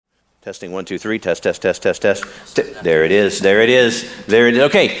Testing 1, 2, 3, test. There it is.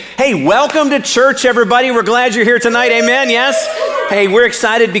 Okay. Hey, welcome to church, everybody. We're glad you're here tonight. Amen. Yes. Hey, we're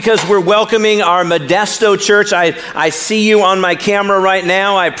excited because we're welcoming our Modesto church. I see you on my camera right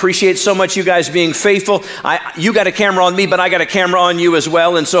now. I appreciate so much you guys being faithful. You got a camera on me, but I got a camera on you as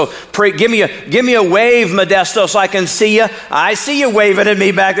well. And so pray, give me a wave, Modesto, so I can see you. I see you waving at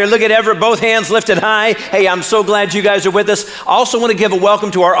me back there. Look at Everett, both hands lifted high. Hey, I'm so glad you guys are with us. Also want to give a welcome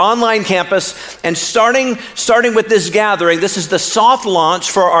to our online campus, and starting with this gathering, this is the soft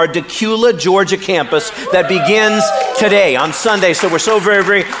launch for our Decula, Georgia campus that begins today on Sunday. So we're so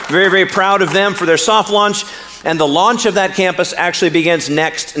very proud of them for their soft launch. And the launch of that campus actually begins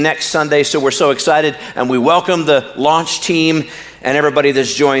next Sunday. So we're so excited, and we welcome the launch team and everybody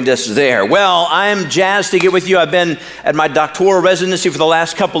that's joined us there. Well, I'm jazzed to get with you. I've been at my doctoral residency for the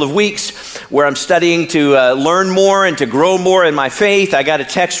last couple of weeks where I'm studying to learn more and to grow more in my faith. I got a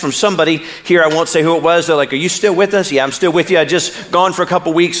text from somebody here. I won't say who it was. They're like, "Are you still with us?" Yeah, I'm still with you. I just gone for a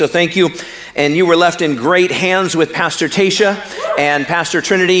couple weeks, so thank you. And you were left in great hands with Pastor Tasha and Pastor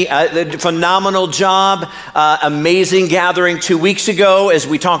Trinity. Phenomenal job. Amazing gathering 2 weeks ago as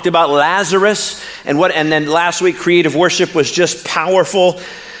we talked about Lazarus and then last week creative worship was just powerful.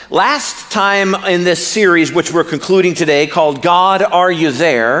 Last time in this series, which we're concluding today, called God, Are You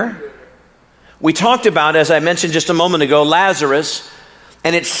There? We talked about, as I mentioned just a moment ago, Lazarus,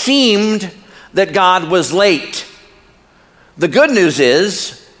 and it seemed that God was late. The good news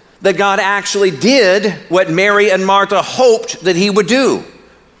is that God actually did what Mary and Martha hoped that he would do.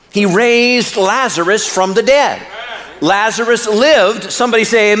 He raised Lazarus from the dead. Lazarus lived. Somebody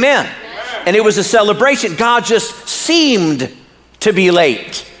say amen. And it was a celebration. God just seemed to be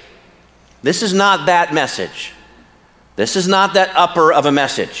late. This is not that message. This is not that upper of a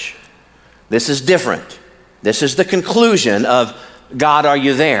message. This is different. This is the conclusion of God, Are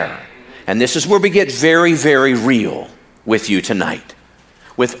You There? And this is where we get very real with you tonight,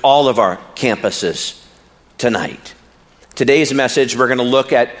 with all of our campuses tonight. Today's message, we're going to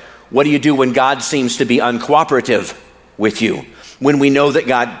look at what do you do when God seems to be uncooperative with you, when we know that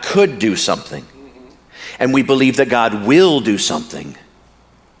God could do something, and we believe that God will do something,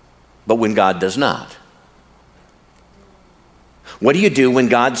 but when God does not. What do you do when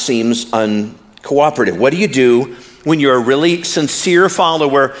God seems uncooperative? What do you do when you're a really sincere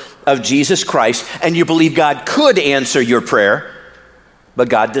follower of Jesus Christ and you believe God could answer your prayer, but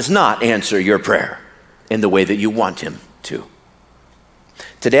God does not answer your prayer in the way that you want him to?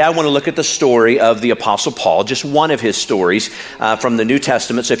 Today, I want to look at the story of the Apostle Paul, just one of his stories from the New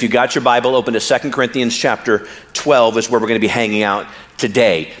Testament. So if you got your Bible, open to 2 Corinthians chapter 12 is where we're going to be hanging out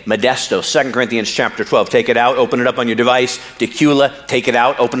today. Modesto, 2 Corinthians chapter 12. Take it out, open it up on your device. Decula, take it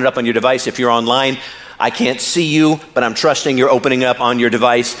out, open it up on your device. If you're online, I can't see you, but I'm trusting you're opening it up on your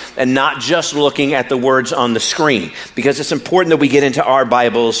device and not just looking at the words on the screen, because it's important that we get into our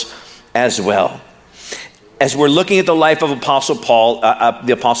Bibles as well. As we're looking at the life of the Apostle Paul,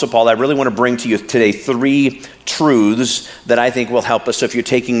 I really want to bring to you today 3 truths that I think will help us. So if you're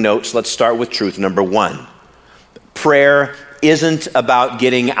taking notes, let's start with truth number 1. Prayer isn't about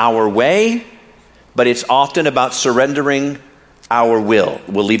getting our way, but it's often about surrendering our will.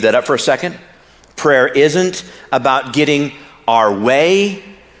 We'll leave that up for a second. Prayer isn't about getting our way,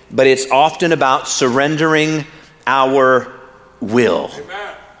 but it's often about surrendering our will. Amen.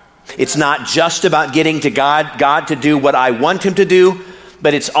 It's not just about getting to God to do what I want him to do,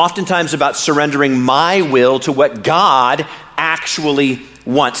 but it's oftentimes about surrendering my will to what God actually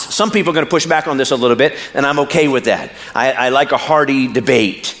wants. Some people are going to push back on this a little bit, and I'm okay with that. I like a hearty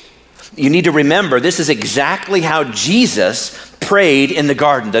debate. You need to remember, this is exactly how Jesus prayed in the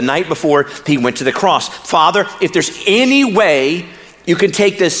garden the night before he went to the cross. Father, if there's any way you can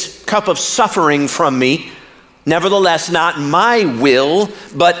take this cup of suffering from me, nevertheless, not my will,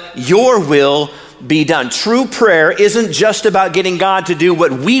 but your will be done. True prayer isn't just about getting God to do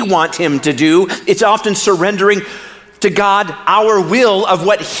what we want him to do. It's often surrendering to God our will of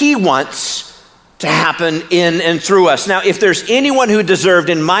what he wants to happen in and through us. Now, if there's anyone who deserved,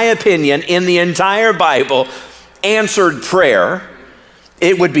 in my opinion, in the entire Bible, answered prayer,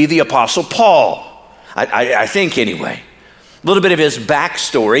 it would be the Apostle Paul. I think anyway. A little bit of his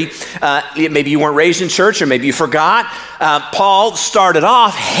backstory. Maybe you weren't raised in church, or maybe you forgot. Paul started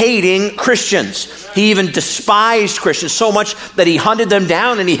off hating Christians. He even despised Christians so much that he hunted them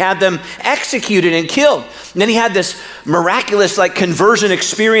down and he had them executed and killed. And then he had this miraculous conversion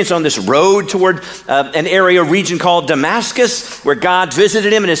experience on this road toward an region called Damascus, where God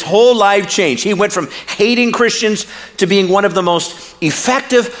visited him and his whole life changed. He went from hating Christians to being one of the most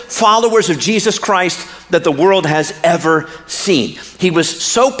effective followers of Jesus Christ that the world has ever seen. He was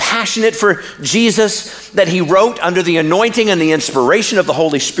so passionate for Jesus that he wrote, under the anointing and the inspiration of the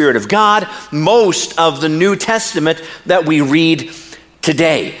Holy Spirit of God, most of the New Testament that we read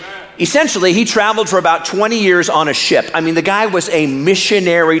today. Essentially, he traveled for about 20 years on a ship. I mean, the guy was a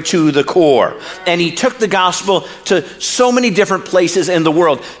missionary to the core, and he took the gospel to so many different places in the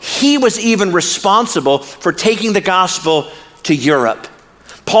world. He was even responsible for taking the gospel to Europe.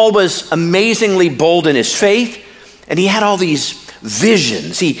 Paul was amazingly bold in his faith, and he had all these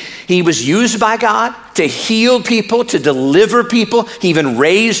visions. He was used by God to heal people, to deliver people. He even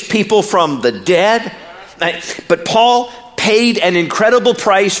raised people from the dead. But Paul paid an incredible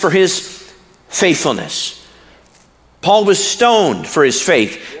price for his faithfulness. Paul was stoned for his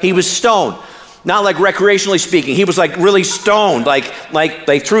faith. He was stoned, not like recreationally speaking. He was really stoned, like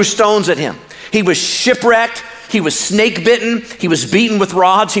they threw stones at him. He was shipwrecked. He was snake bitten. He was beaten with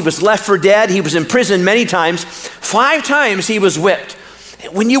rods. He was left for dead. He was imprisoned many times. 5 times he was whipped.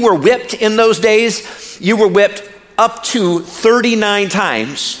 When you were whipped in those days, you were whipped up to 39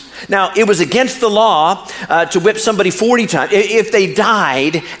 times. Now, it was against the law to whip somebody 40 times. If they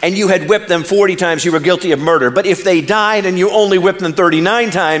died and you had whipped them 40 times, you were guilty of murder. But if they died and you only whipped them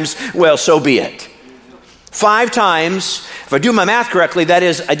 39 times, well, so be it. 5 times, if I do my math correctly, that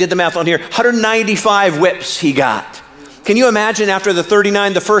is, I did the math on here, 195 whips he got. Can you imagine after the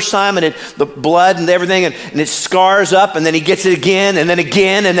 39 the first time, and the blood and everything, and it scars up, and then he gets it again, and then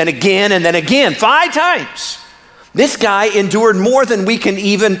again, and then again, and then again, 5 times. This guy endured more than we can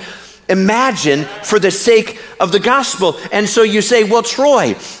even imagine for the sake of the gospel. And so you say, well,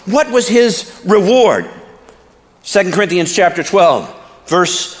 Troy, what was his reward? 2 Corinthians chapter 12,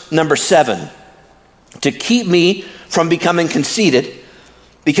 verse number 7. To keep me from becoming conceited,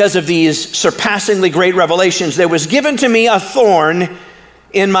 because of these surpassingly great revelations, there was given to me a thorn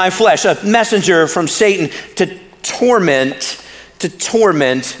in my flesh, a messenger from Satan to torment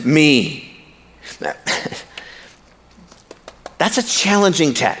me. That's a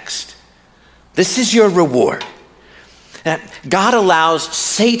challenging text. This is your reward. God allows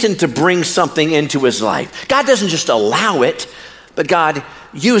Satan to bring something into his life. God doesn't just allow it, but God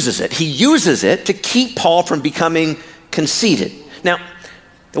uses it. He uses it to keep Paul from becoming conceited. Now,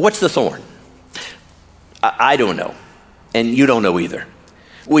 what's the thorn? I don't know, and you don't know either.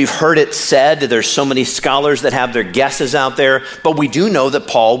 We've heard it said. There's so many scholars that have their guesses out there, but we do know that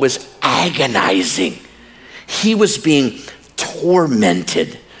Paul was agonizing. He was being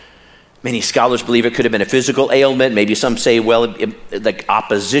tormented. Many scholars believe it could have been a physical ailment. Maybe some say, well, like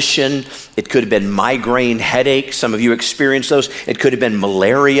opposition. It could have been migraine headache. Some of you experienced those. It could have been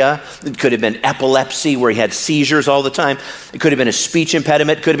malaria. It could have been epilepsy, where he had seizures all the time. It could have been a speech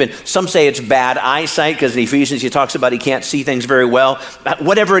impediment. It could have been, some say it's bad eyesight, because in Ephesians he talks about he can't see things very well.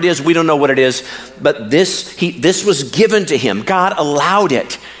 Whatever it is, we don't know what it is. But this was given to him. God allowed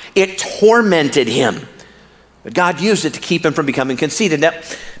it. It tormented him. But God used it to keep him from becoming conceited. Now,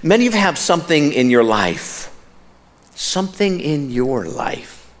 many of you have something in your life,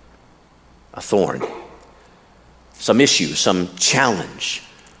 a thorn, some issue, some challenge.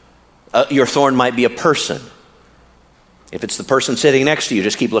 Your thorn might be a person. If it's the person sitting next to you,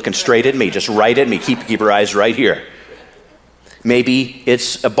 just keep looking straight at me, just right at me, keep your eyes right here. Maybe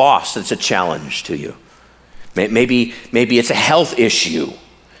it's a boss that's a challenge to you. Maybe it's a health issue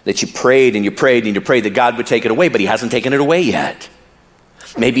that you prayed and you prayed and you prayed that God would take it away, but he hasn't taken it away yet.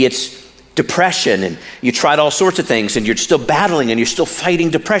 Maybe it's depression and you tried all sorts of things and you're still battling and you're still fighting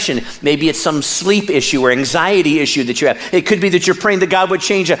depression. Maybe it's some sleep issue or anxiety issue that you have. It could be that you're praying that God would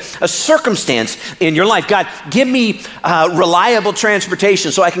change a circumstance in your life. God, give me reliable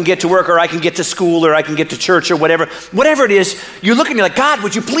transportation so I can get to work, or I can get to school, or I can get to church, or whatever. Whatever it is, you're looking at me like, God,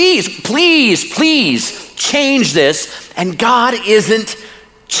 would you please change this? And God isn't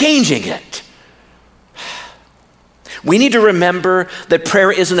changing it. We need to remember that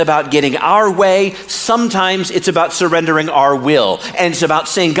prayer isn't about getting our way. Sometimes it's about surrendering our will. And it's about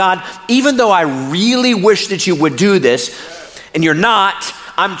saying, God, even though I really wish that you would do this, and you're not,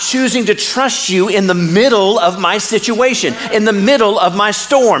 I'm choosing to trust you in the middle of my situation, in the middle of my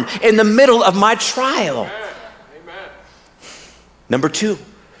storm, in the middle of my trial. Amen. Number 2,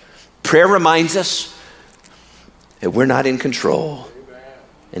 prayer reminds us that we're not in control.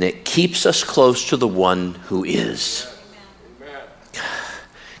 And it keeps us close to the one who is.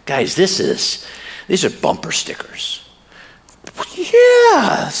 Guys, these are bumper stickers.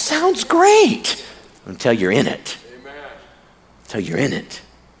 Yeah, sounds great. Until you're in it. Until you're in it.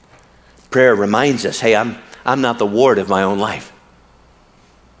 Prayer reminds us, hey, I'm not the Lord of my own life.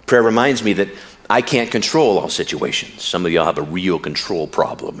 Prayer reminds me that I can't control all situations. Some of y'all have a real control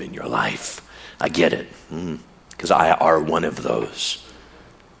problem in your life. I get it, because I are one of those.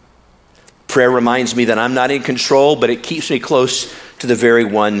 Prayer reminds me that I'm not in control, but it keeps me close to the very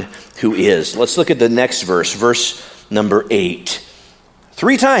one who is. Let's look at the next verse number 8.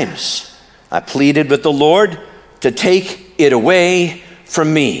 3 times I pleaded with the Lord to take it away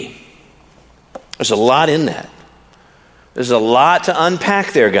from me. There's a lot in that. There's a lot to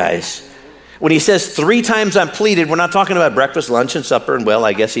unpack there, guys. When he says 3 times I'm pleaded, we're not talking about breakfast, lunch, and supper, and well,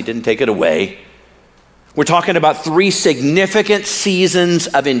 I guess he didn't take it away. We're talking about 3 significant seasons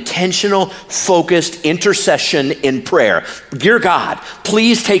of intentional, focused intercession in prayer. Dear God,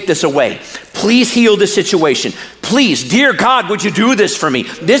 please take this away. Please heal this situation. Please, dear God, would you do this for me?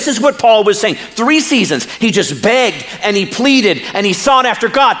 This is what Paul was saying. 3 seasons. He just begged and he pleaded and he sought after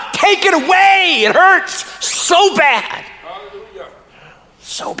God. Take it away. It hurts so bad. Hallelujah.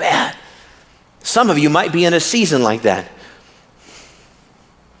 So bad. Some of you might be in a season like that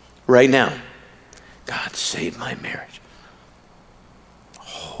right now. God, save my marriage.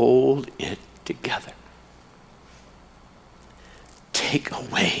 Hold it together. Take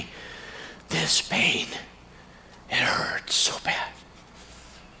away this pain. It hurts so bad.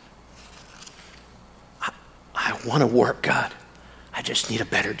 I want to work, God. I just need a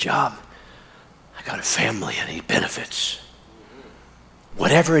better job. I got a family. I need benefits.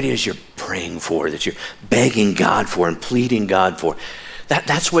 Whatever it is you're praying for, that you're begging God for and pleading God for,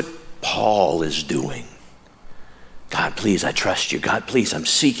 that's what Paul is doing. God, please, I trust you. God, please, I'm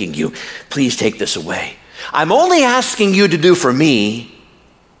seeking you. Please take this away. I'm only asking you to do for me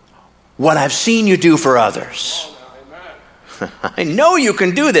what I've seen you do for others. I know you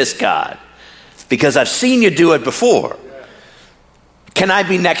can do this, God, because I've seen you do it before. Can I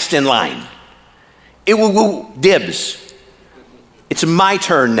be next in line? Dibs. It's my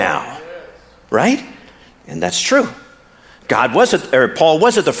turn now, right? And that's true. Paul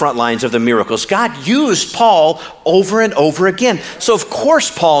was at the front lines of the miracles. God used Paul over and over again. So of course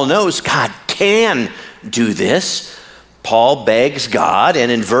Paul knows God can do this. Paul begs God,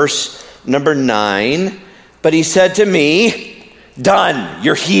 and in verse number 9, but he said to me, done,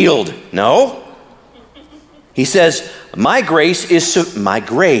 you're healed. No. He says, my grace is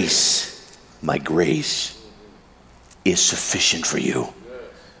sufficient for you.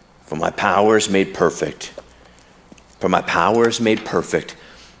 For my power is made perfect. For my power is made perfect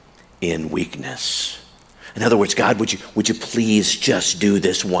in weakness. In other words, God, would you please just do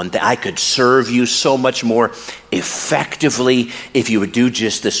this one thing? I could serve you so much more effectively if you would do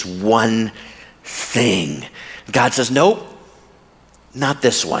just this one thing. God says, nope, not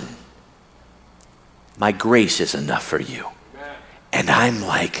this one. My grace is enough for you. And I'm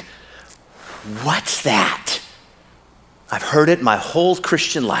like, what's that? I've heard it my whole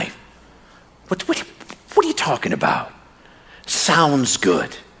Christian life. What are you talking about? Sounds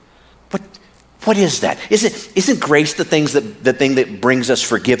good. What is that? Isn't grace the thing that brings us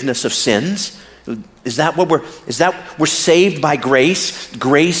forgiveness of sins? Is that we're saved by grace?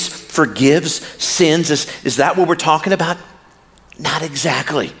 Grace forgives sins. Is that what we're talking about? Not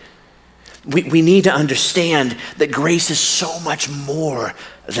exactly. We need to understand that grace is so much more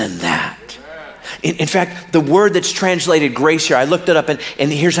than that. In fact, the word that's translated grace here, I looked it up and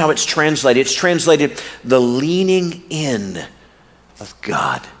here's how it's translated. It's translated the leaning in of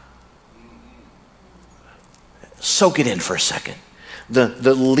God. Soak it in for a second.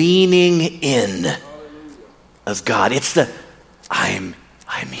 The leaning in of God. It's the I'm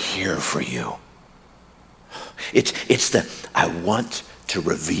here for you. It's the I want to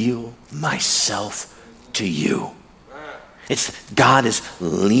reveal myself to you. It's God is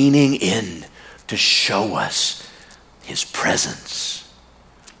leaning in to show us his presence.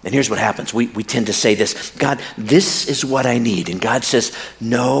 And here's what happens. We tend to say this, God, this is what I need. And God says,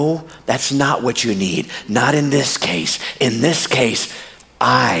 no, that's not what you need. Not in this case. In this case,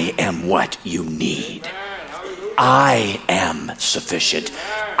 I am what you need. I am sufficient.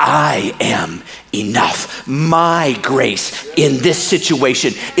 I am enough. My grace in this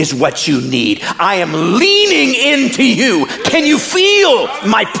situation is what you need. I am leaning into you. Can you feel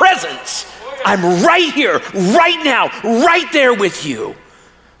my presence? I'm right here, right now, right there with you.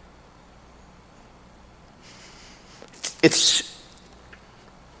 It's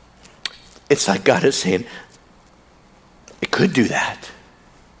like God is saying, I could do that.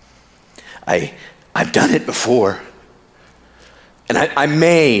 I've done it before. And I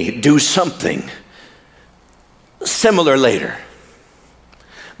may do something similar later.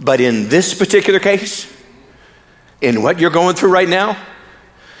 But in this particular case, in what you're going through right now,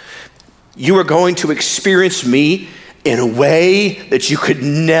 you are going to experience me in a way that you could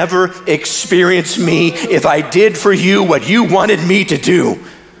never experience me if I did for you what you wanted me to do.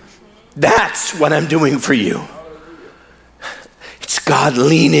 That's what I'm doing for you. It's God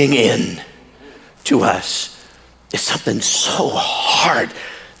leaning in to us. It's something so hard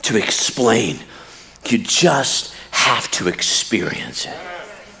to explain. You just have to experience it.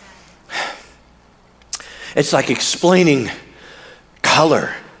 It's like explaining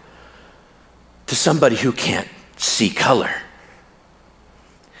color to somebody who can't see color.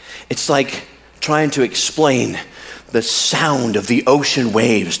 It's like trying to explain the sound of the ocean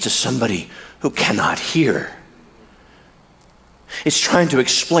waves to somebody who cannot hear. It's trying to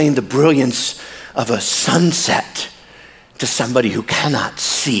explain the brilliance of a sunset to somebody who cannot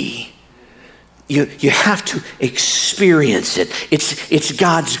see. You have to experience it. It's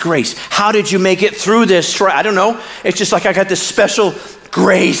God's grace. How did you make it through this? I don't know. It's just like I got this special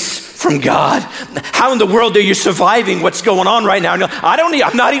grace from God. How in the world are you surviving what's going on right now? No,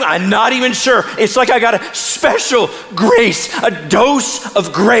 I'm not even sure. It's like I got a special grace, a dose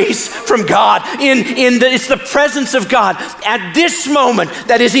of grace from God. It's the presence of God at this moment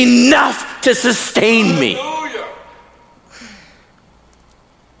that is enough to sustain me.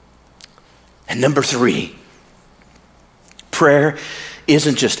 And number 3, prayer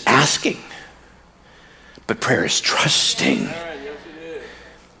isn't just asking, but prayer is trusting.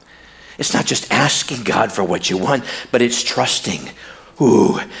 It's not just asking God for what you want, but it's trusting,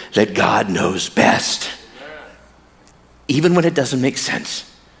 that God knows best. Even when it doesn't make sense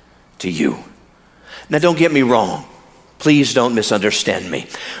to you. Now, don't get me wrong. Please don't misunderstand me.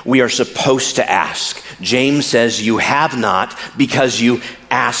 We are supposed to ask. James says you have not because you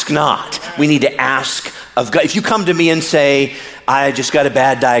ask not. We need to ask of God. If you come to me and say, I just got a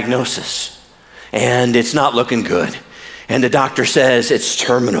bad diagnosis and it's not looking good, and the doctor says it's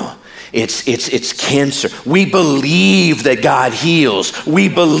terminal, it's cancer. We believe that God heals. We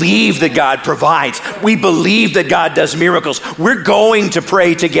believe that God provides. We believe that God does miracles. We're going to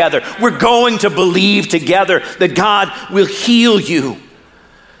pray together. We're going to believe together that God will heal you.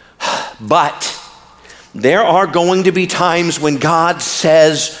 But there are going to be times when God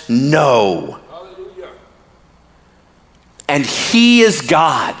says no. And He is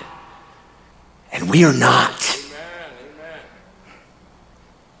God, and we are not.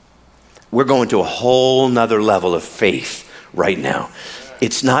 We're going to a whole nother level of faith right now.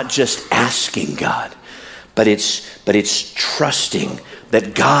 It's not just asking God, but it's trusting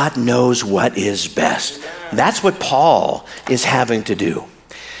that God knows what is best. That's what Paul is having to do.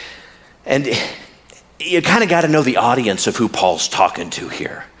 And you kind of got to know the audience of who Paul's talking to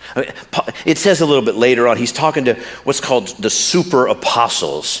here. It says a little bit later on, he's talking to what's called the super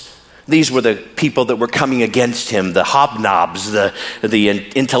apostles. These were the people that were coming against him, the hobnobs, the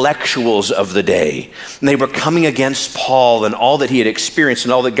intellectuals of the day. And they were coming against Paul and all that he had experienced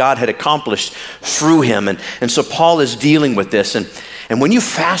and all that God had accomplished through him. And so Paul is dealing with this. And when you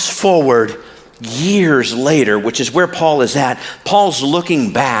fast forward years later, which is where Paul is at, Paul's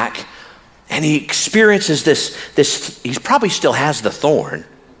looking back and he experiences this. He probably still has the thorn.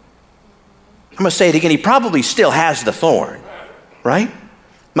 I'm going to say it again. He probably still has the thorn, right?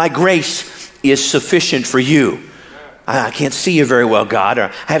 My grace is sufficient for you. I can't see you very well, God,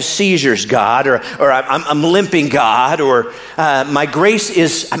 or I have seizures, God, or I'm limping, God, or my grace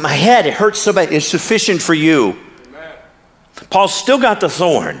is, my head, it hurts so bad, is sufficient for you. Amen. Paul's still got the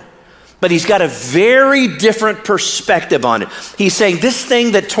thorn, but he's got a very different perspective on it. He's saying, this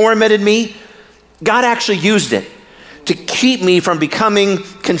thing that tormented me, God actually used it to keep me from becoming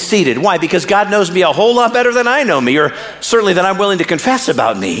conceited. Why? Because God knows me a whole lot better than I know me, or certainly than I'm willing to confess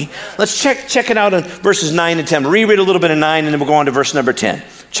about me. Let's check it out in verses 9 and 10. Reread a little bit of 9 and then we'll go on to verse number 10.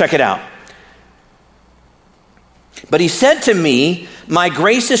 Check it out. But he said to me, my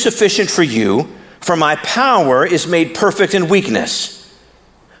grace is sufficient for you, for my power is made perfect in weakness.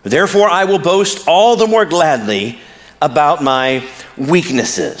 Therefore I will boast all the more gladly about my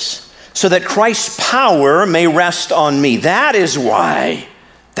weaknesses, so that Christ's power may rest on me. That's why,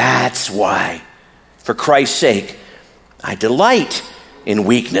 for Christ's sake, I delight in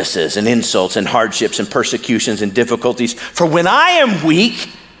weaknesses and insults and hardships and persecutions and difficulties. For when I am weak,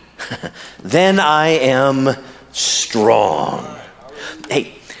 then I am strong.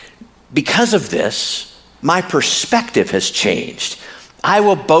 Hey, because of this, my perspective has changed. I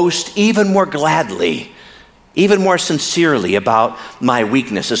will boast even more gladly, even more sincerely about my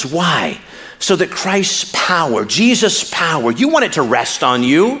weaknesses. Why? so that Christ's power, Jesus' power, you want it to rest on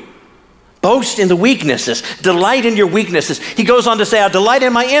you. Boast in the weaknesses. Delight in your weaknesses. He goes on to say, I delight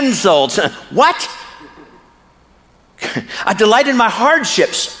in my insults. What? I delight in my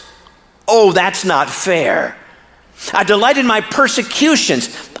hardships. Oh, that's not fair. I delight in my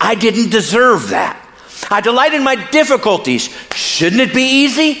persecutions. I didn't deserve that. I delight in my difficulties. Shouldn't it be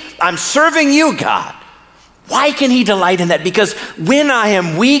easy? I'm serving you, God. Why can he delight in that? Because when I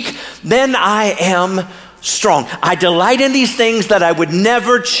am weak, then I am strong. I delight in these things that I would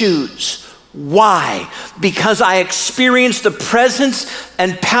never choose. Why? Because I experience the presence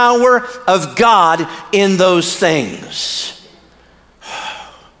and power of God in those things.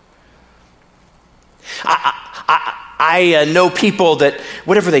 I know people that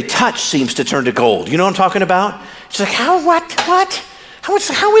whatever they touch seems to turn to gold. You know what I'm talking about? It's like, what?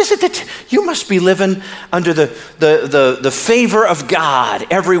 How is it that you must be living under the favor of God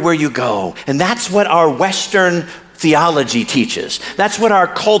everywhere you go? And that's what our Western theology teaches. That's what our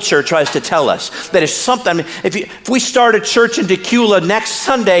culture tries to tell us. That is something, I mean, if we start a church in Decula next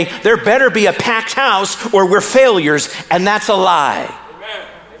Sunday, there better be a packed house or we're failures, and that's a lie.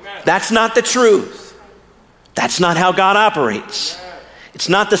 Amen. That's not the truth. That's not how God operates. It's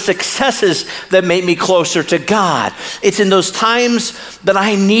not the successes that make me closer to God. It's in those times that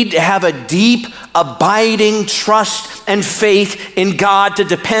I need to have a deep, abiding trust and faith in God to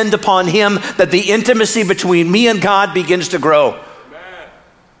depend upon him, that the intimacy between me and God begins to grow. Amen.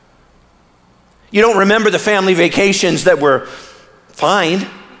 You don't remember the family vacations that were fine.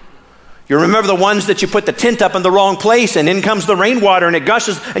 You remember the ones that you put the tent up in the wrong place and in comes the rainwater and it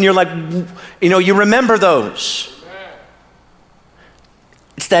gushes and you're like, you remember those.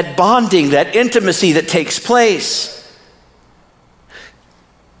 It's that bonding, that intimacy that takes place.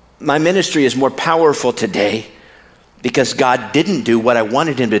 My ministry is more powerful today because God didn't do what I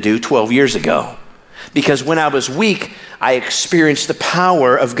wanted him to do 12 years ago. Because when I was weak, I experienced the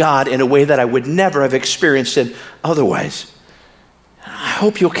power of God in a way that I would never have experienced it otherwise. I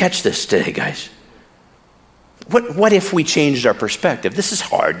hope you'll catch this today, guys. What if we changed our perspective? This is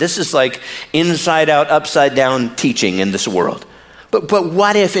hard. This is like inside out, upside down teaching in this world. But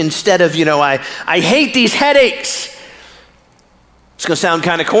what if instead of, I hate these headaches. It's going to sound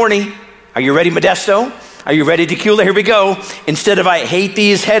kind of corny. Are you ready, Modesto? Are you ready, Decula? Here we go. Instead of I hate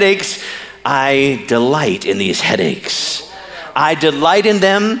these headaches, I delight in these headaches. I delight in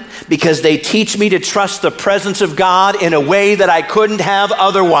them because they teach me to trust the presence of God in a way that I couldn't have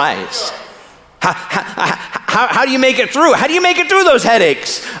otherwise. How do you make it through? How do you make it through those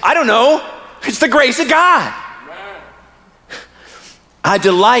headaches? I don't know. It's the grace of God. I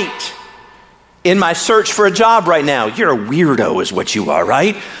delight in my search for a job right now. You're a weirdo is what you are,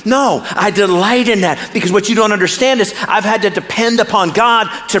 right? No, I delight in that because what you don't understand is I've had to depend upon God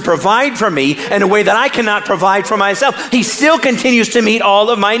to provide for me in a way that I cannot provide for myself. He still continues to meet all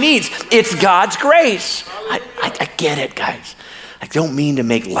of my needs. It's God's grace. I get it, guys. I don't mean to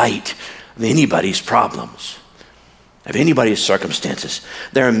make light of anybody's problems, of anybody's circumstances.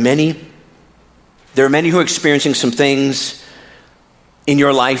 There are many who are experiencing some things in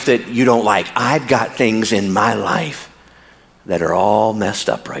your life that you don't like. I've got things in my life that are all messed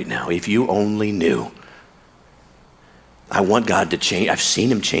up right now. If you only knew. I want God to change. I've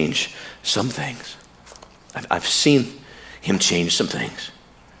seen him change some things. I've seen him change some things.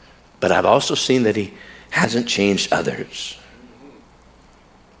 But I've also seen that he hasn't changed others.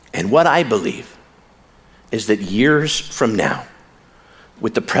 And what I believe is that years from now,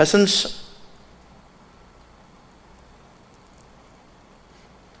 with the presence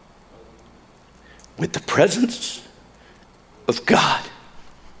of God,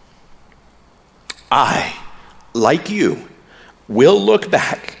 I, like you, will look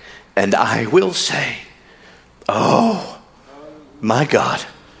back and I will say, oh, my God,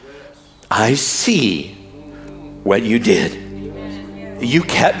 I see what you did. You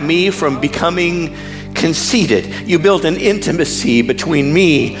kept me from becoming conceited. You built an intimacy between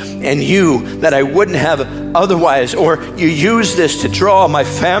me and you that I wouldn't have otherwise, or you used this to draw my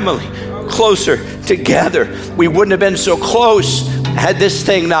family closer together. We wouldn't have been so close had this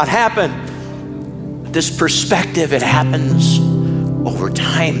thing not happened. This perspective, it happens over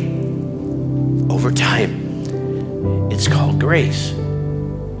time. Over time. It's called grace.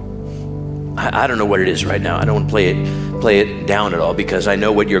 I don't know what it is right now. I don't want to play it down at all because I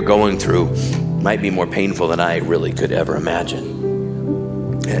know what you're going through might be more painful than I really could ever imagine.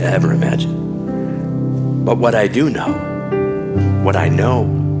 But what I do know, what I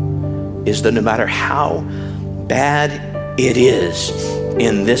know is that no matter how bad it is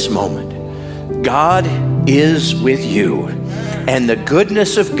in this moment, God is with you. And the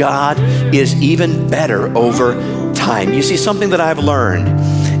goodness of God is even better over time. You see, something that I've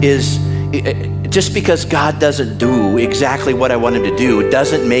learned is just because God doesn't do exactly what I want him to do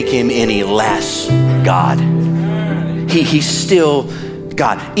doesn't make him any less God. He's still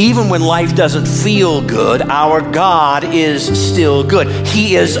God. Even when life doesn't feel good, our God is still good.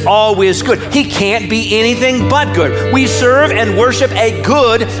 He is always good. He can't be anything but good. We serve and worship a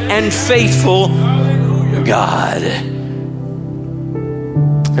good and faithful God.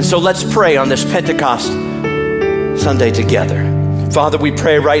 And so let's pray on this Pentecost Sunday together. Father, we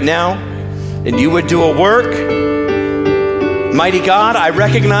pray right now that you would do a work. Mighty God, I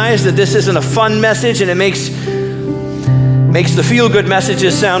recognize that this isn't a fun message and it makes the feel-good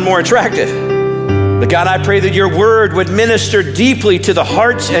messages sound more attractive. But God, I pray that your word would minister deeply to the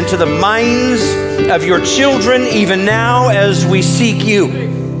hearts and to the minds of your children even now as we seek you.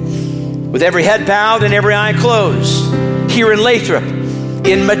 With every head bowed and every eye closed, here in Lathrop,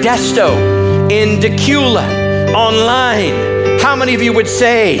 in Modesto, in Decula, online, how many of you would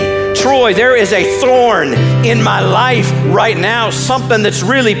say, Troy, there is a thorn in my life right now, something that's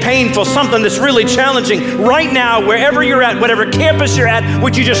really painful, something that's really challenging. Right now, wherever you're at, whatever campus you're at,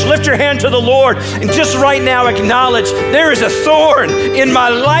 would you just lift your hand to the Lord and just right now acknowledge there is a thorn in my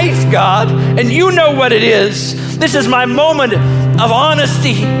life, God, and you know what it is. This is my moment of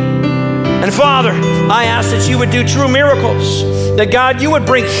honesty. And Father, I ask that you would do true miracles, that God, you would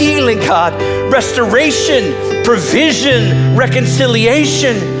bring healing, God, restoration, provision,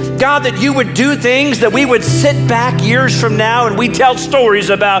 reconciliation. God, that you would do things that we would sit back years from now and we tell stories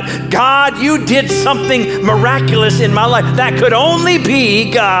about. God, you did something miraculous in my life. That could only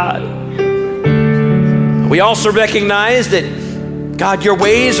be God. We also recognize that, God, your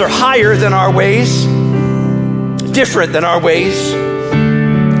ways are higher than our ways, different than our ways.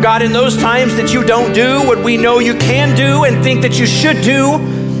 God, in those times that you don't do what we know you can do and think that you should do,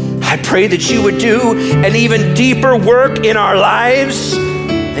 I pray that you would do an even deeper work in our lives,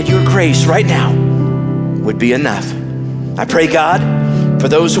 that your grace right now would be enough. I pray, God, for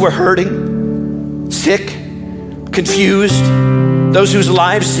those who are hurting, sick, confused, those whose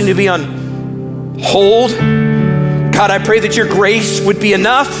lives seem to be on hold. God, I pray that your grace would be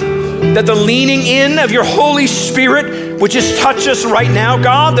enough, that the leaning in of your Holy Spirit would just touch us right now,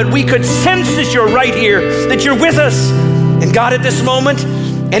 God, that we could sense that you're right here, that you're with us. And God, at this moment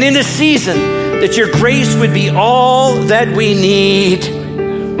and in this season, that your grace would be all that we need.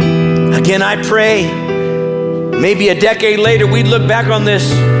 Again, I pray, maybe a decade later, we'd look back on this,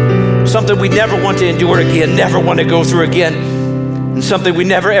 something we never want to endure again, never want to go through again, and something we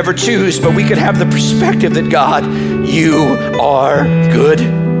never ever choose, but we could have the perspective that, God, you are good.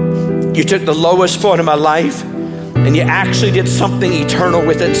 You took the lowest point of my life, and you actually did something eternal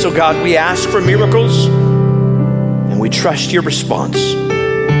with it. So, God, we ask for miracles, and we trust your response,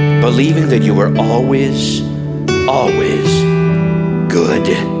 believing that you are always, always good.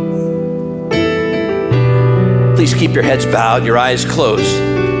 Please keep your heads bowed, your eyes closed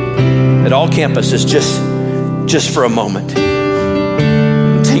at all campuses just for a moment.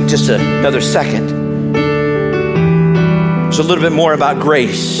 Take just another second. There's a little bit more about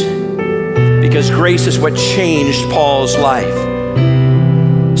grace, because grace is what changed Paul's life.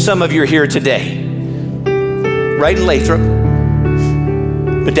 Some of you are here today, right in Lathrop,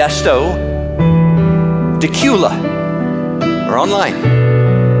 Modesto, Decula, or online,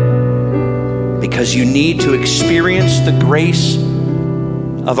 because you need to experience the grace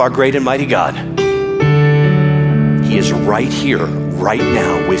of our great and mighty God. He is right here, right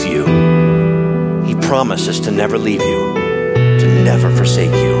now with you. He promises to never leave you, to never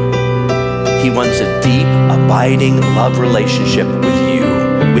forsake you. He wants a deep, abiding love relationship with you,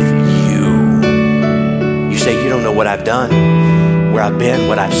 You say, you don't know what I've done, where I've been,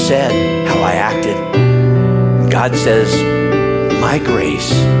 what I've said, how I acted. God says, my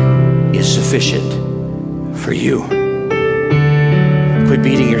grace is sufficient for you. Quit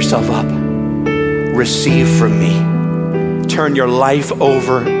beating yourself up. Receive from me. Turn your life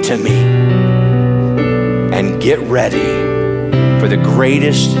over to me. And get ready for the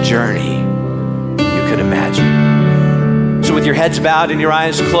greatest journey you could imagine. So with your heads bowed and your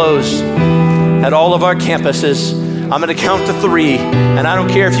eyes closed, at all of our campuses, I'm going to count to 3. And I don't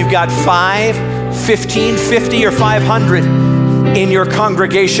care if you've got 5, 15, 50, or 500 in your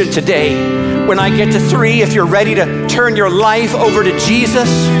congregation today. When I get to 3, if you're ready to turn your life over to Jesus,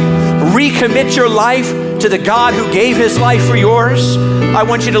 recommit your life to the God who gave his life for yours, I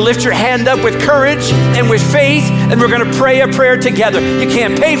want you to lift your hand up with courage and with faith, and we're going to pray a prayer together. You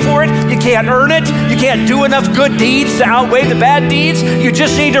can't pay for it. You can't earn it. You can't do enough good deeds to outweigh the bad deeds. You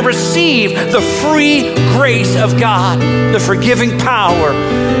just need to receive the free grace of God, the forgiving power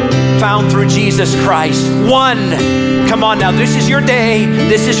found through Jesus Christ. One, come on now, this is your day.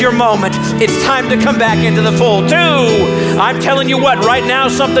 This is your moment. It's time to come back into the fold. Two, I'm telling you what, right now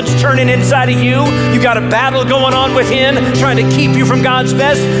something's turning inside of you. You got a battle going on within, trying to keep you from God's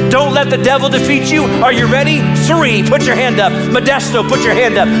best. Don't let the devil defeat you. Are you ready? Three, put your hand up. Modesto, put your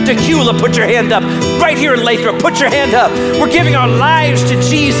hand up. Tequila, put your hand up. Right here in Lathrop, put your hand up. We're giving our lives to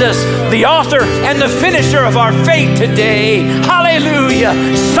Jesus, the author and the finisher of our faith today. Hallelujah.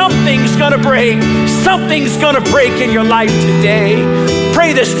 Something's gonna break. Something's gonna break in your life today.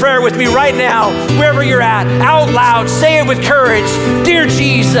 Pray this prayer with me right now, wherever you're at, out loud. Say it with courage. Dear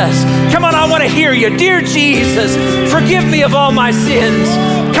Jesus, come on, I want to hear you. Dear Jesus, forgive me of all my sins.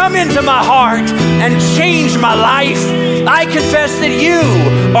 Come into my heart and change my life. I confess that you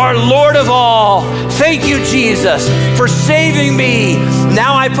are Lord of all. Thank you, Jesus, for saving me.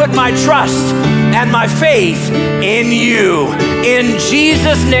 Now I put my trust and my faith in you. In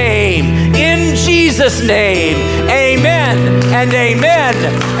Jesus' name, in Jesus' name, amen and amen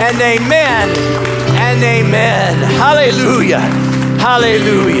and amen and amen. Hallelujah,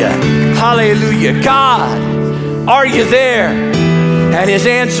 hallelujah, hallelujah. God, are you there? And his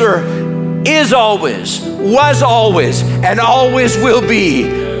answer is always, was always, and always will be,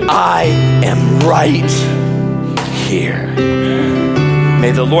 I am right here.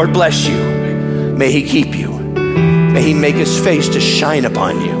 May the Lord bless you. May he keep you. May he make his face to shine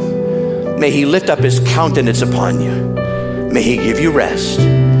upon you. May he lift up his countenance upon you. May he give you rest,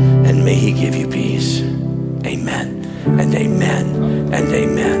 and may he give you peace. Amen and amen and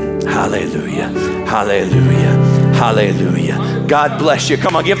amen. Hallelujah, hallelujah, hallelujah. God bless you.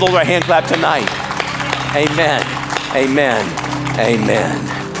 Come on, give the Lord a hand clap tonight. Amen, amen,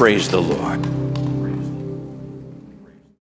 amen. Praise the Lord.